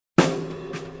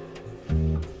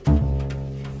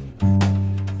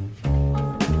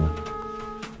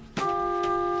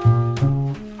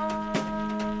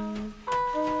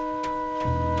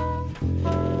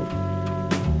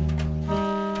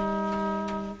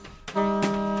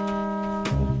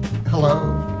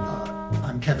Hello,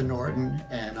 I'm Kevin Norton,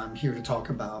 and I'm here to talk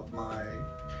about my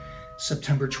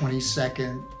September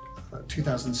 22nd,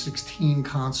 2016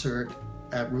 concert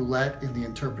at Roulette in the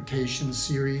Interpretation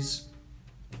series.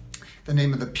 The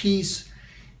name of the piece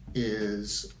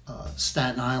is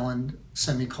Staten Island,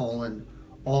 semicolon,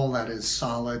 all that is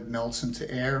solid melts into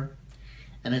air.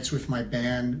 And it's with my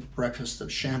band, Breakfast of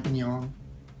Champignon,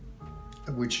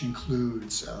 which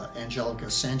includes Angelica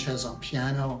Sanchez on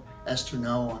piano, Esther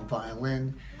Noh on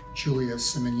violin, Julia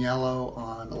Simoniello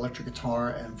on electric guitar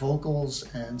and vocals,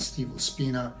 and Steve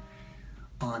LaSpina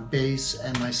on bass,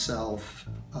 and myself,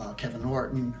 Kevin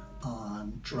Norton,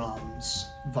 on drums,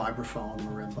 vibraphone,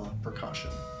 marimba, percussion.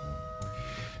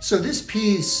 So this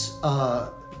piece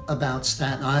about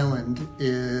Staten Island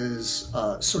is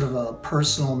sort of a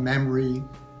personal memory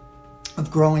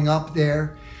of growing up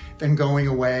there, then going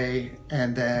away,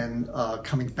 and then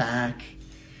coming back,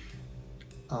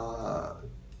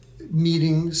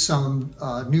 meeting some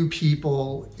new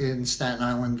people in Staten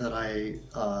Island that I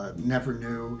never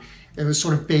knew. It was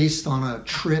sort of based on a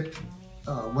trip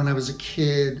when I was a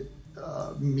kid.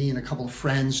 Me and a couple of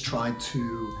friends tried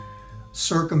to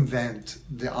circumvent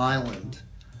the island.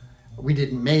 We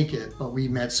didn't make it, but we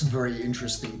met some very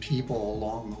interesting people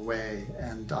along the way,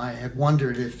 and I had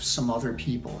wondered if some other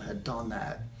people had done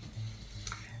that.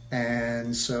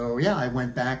 And so, yeah, I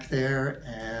went back there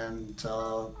and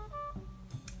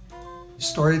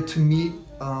started to meet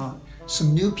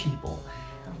some new people.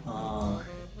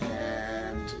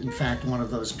 And in fact, one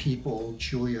of those people,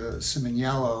 Julia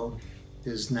Simoniello,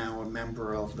 is now a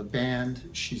member of the band.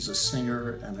 She's a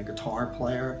singer and a guitar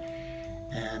player.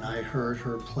 And I heard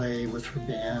her play with her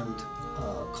band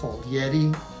called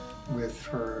Yeti with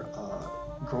her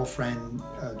girlfriend,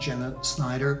 Jenna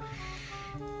Snyder.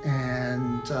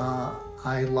 And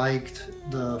I liked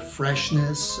the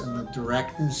freshness and the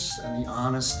directness and the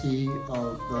honesty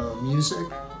of the music.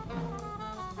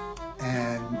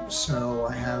 And so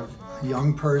I have a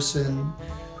young person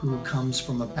who comes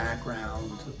from a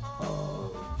background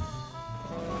of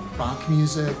rock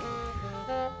music,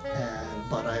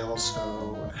 but I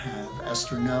also have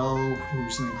Esther Noh,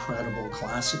 who's an incredible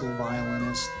classical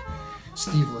violinist,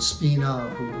 Steve LaSpina,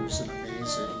 who's an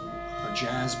amazing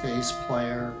jazz bass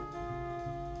player,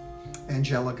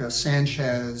 Angelica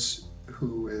Sanchez,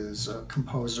 who is a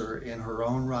composer in her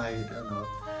own right and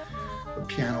a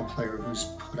piano player who's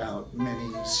put out many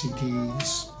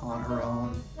CDs on her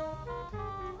own.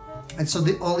 And so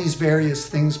all these various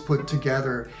things put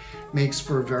together makes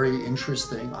for a very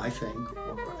interesting, I think,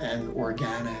 and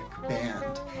organic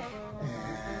band.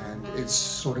 And it's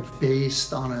sort of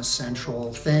based on a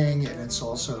central thing, and it's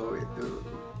also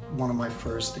one of my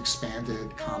first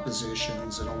expanded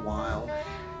compositions in a while.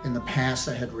 In the past,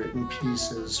 I had written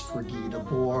pieces for Guy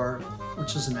Debord,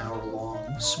 which is an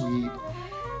hour-long suite.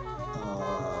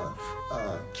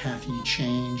 Kathy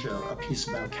Change, a piece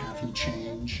about Kathy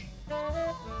Change.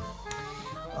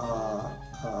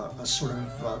 A sort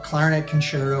of clarinet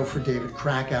concerto for David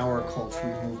Krakauer called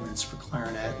Three Movements for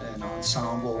Clarinet and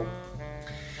Ensemble.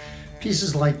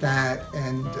 Pieces like that,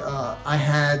 and I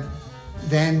had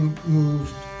then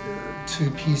moved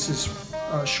to pieces,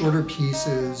 shorter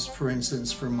pieces, for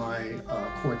instance, for my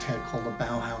quartet called the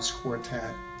Bauhaus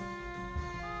Quartet,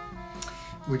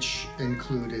 which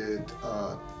included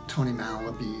Tony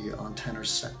Malaby on tenor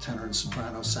and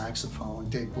soprano saxophone,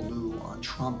 Dave Ballou on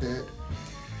trumpet,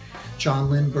 John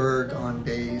Lindberg on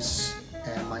bass,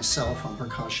 and myself on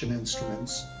percussion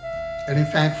instruments. And in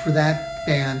fact, for that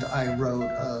band, I wrote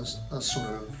a sort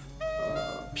of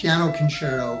piano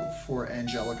concerto for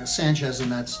Angelica Sanchez,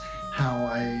 and that's how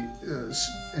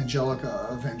Angelica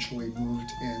eventually moved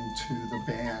into the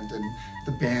band, and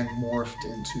the band morphed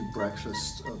into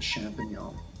Breakfast of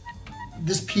Champignon.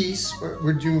 This piece,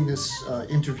 we're doing this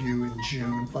interview in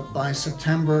June, but by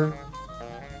September,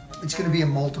 it's going to be a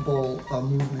multiple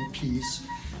movement piece.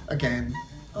 Again,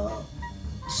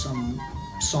 some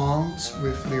songs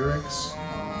with lyrics,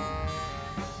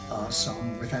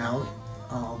 some without,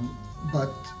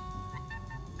 but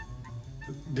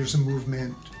there's a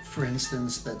movement, for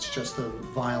instance, that's just a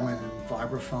violin and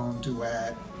vibraphone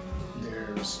duet.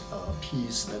 There's a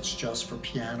piece that's just for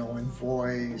piano and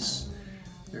voice.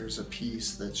 There's a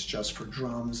piece that's just for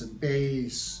drums and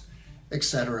bass,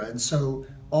 etc. And so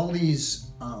all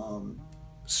these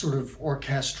sort of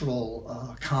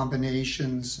orchestral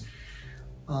combinations,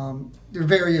 there are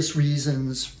various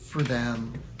reasons for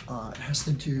them. It has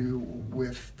to do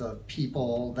with the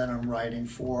people that I'm writing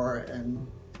for, and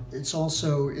it's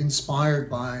also inspired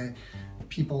by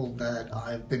people that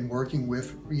I've been working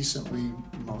with recently,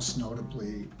 most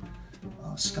notably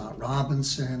Scott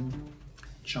Robinson,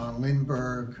 John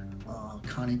Lindbergh,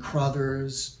 Connie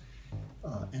Crothers,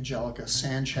 Angelica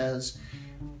Sanchez,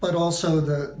 but also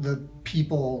the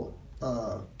people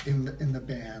in the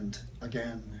band,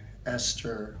 again,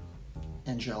 Esther,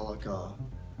 Angelica,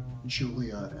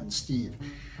 Julia, and Steve.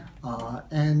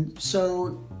 And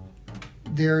so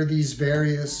there are these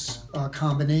various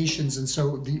combinations, and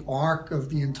so the arc of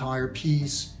the entire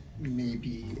piece may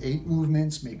be 8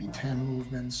 movements, maybe 10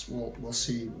 movements. We'll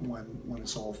see when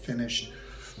it's all finished.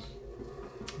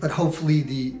 But hopefully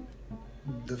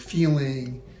the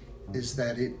feeling is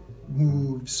that it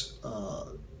moves.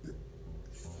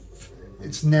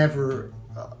 It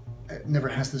never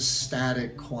has this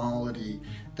static quality,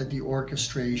 that the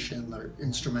orchestration, the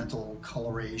instrumental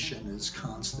coloration is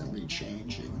constantly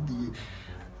changing.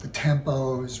 The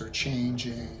tempos are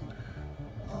changing.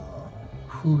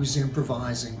 Who's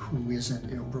improvising, who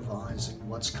isn't improvising,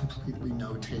 what's completely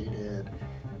notated,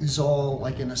 is all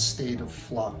like in a state of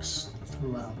flux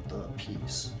throughout the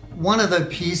piece. One of the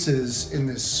pieces in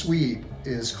this suite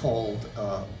is called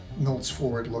Milt's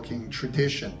Forward-Looking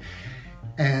Tradition.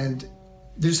 And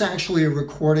there's actually a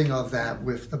recording of that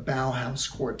with the Bauhaus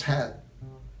Quartet.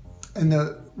 And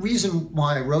the reason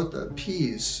why I wrote the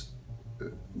piece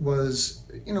was,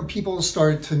 people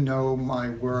started to know my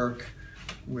work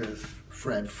with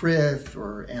Fred Frith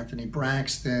or Anthony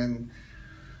Braxton,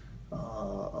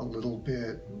 a little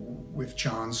bit with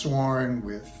John Zorn,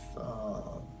 with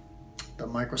the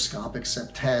Microscopic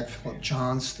Septet, Philip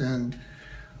Johnston.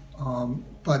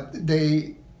 But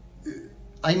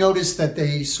I noticed that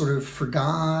they sort of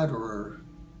forgot, or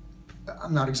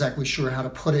I'm not exactly sure how to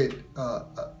put it,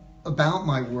 about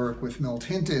my work with Milt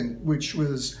Hinton, which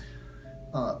was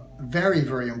very,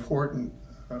 very important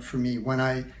for me. When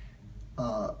I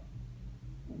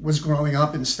was growing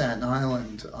up in Staten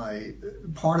Island,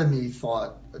 part of me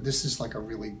thought, this is like a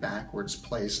really backwards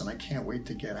place and I can't wait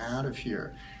to get out of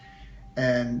here.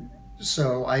 And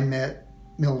so I met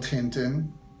Milt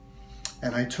Hinton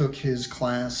and I took his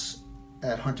class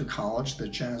at Hunter College, the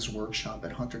jazz workshop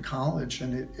at Hunter College,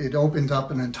 and it opened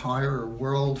up an entire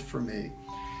world for me.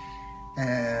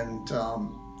 And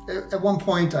at one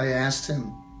point I asked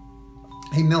him,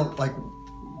 hey Milt,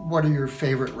 what are your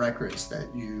favorite records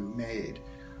that you made?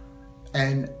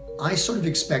 And I sort of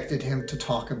expected him to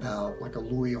talk about like a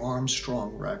Louis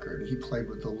Armstrong record. He played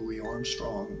with the Louis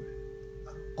Armstrong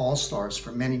All-Stars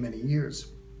for many, many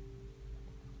years.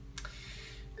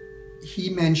 He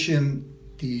mentioned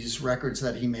these records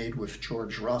that he made with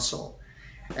George Russell.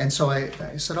 And so I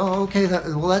said, oh, okay,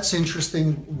 that's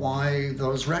interesting. Why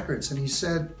those records? And he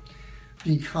said,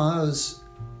 because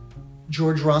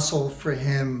George Russell, for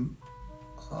him,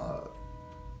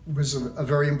 was a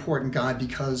very important guy,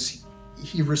 because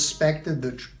he respected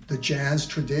the jazz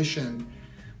tradition,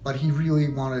 but he really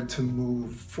wanted to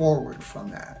move forward from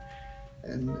that.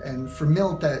 And for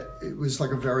Milt, that it was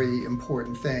like a very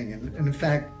important thing. And in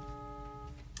fact,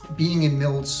 being in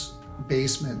Milt's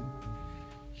basement,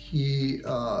 he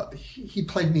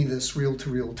played me this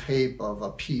reel-to-reel tape of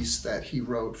a piece that he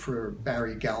wrote for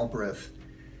Barry Galbraith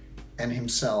and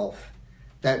himself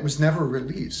that was never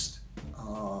released.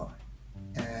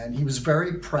 And he was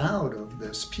very proud of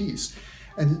this piece.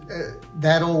 And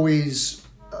that always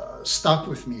stuck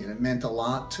with me, and it meant a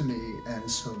lot to me. And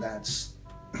so that's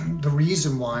the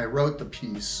reason why I wrote the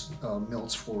piece,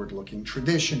 Milt's Forward-Looking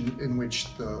Tradition, in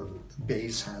which the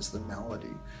bass has the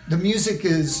melody. The music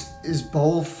is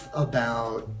both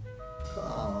about,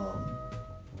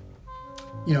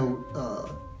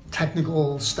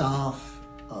 technical stuff,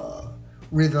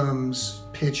 rhythms,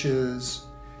 pitches,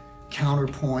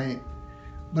 counterpoint,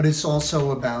 but it's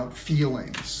also about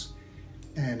feelings.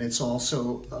 And it's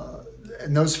also,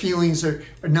 and those feelings are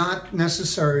not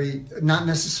necessarily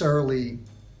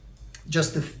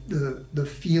just the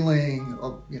feeling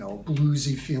of,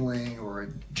 bluesy feeling or a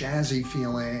jazzy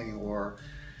feeling or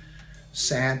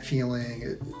sad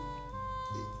feeling.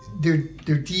 They're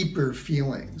deeper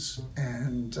feelings,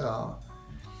 and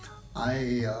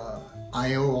I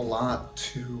owe a lot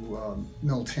to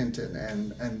Milt Hinton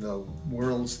and the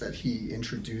worlds that he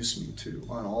introduced me to,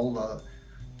 on all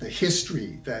the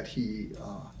history that he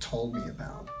told me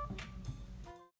about.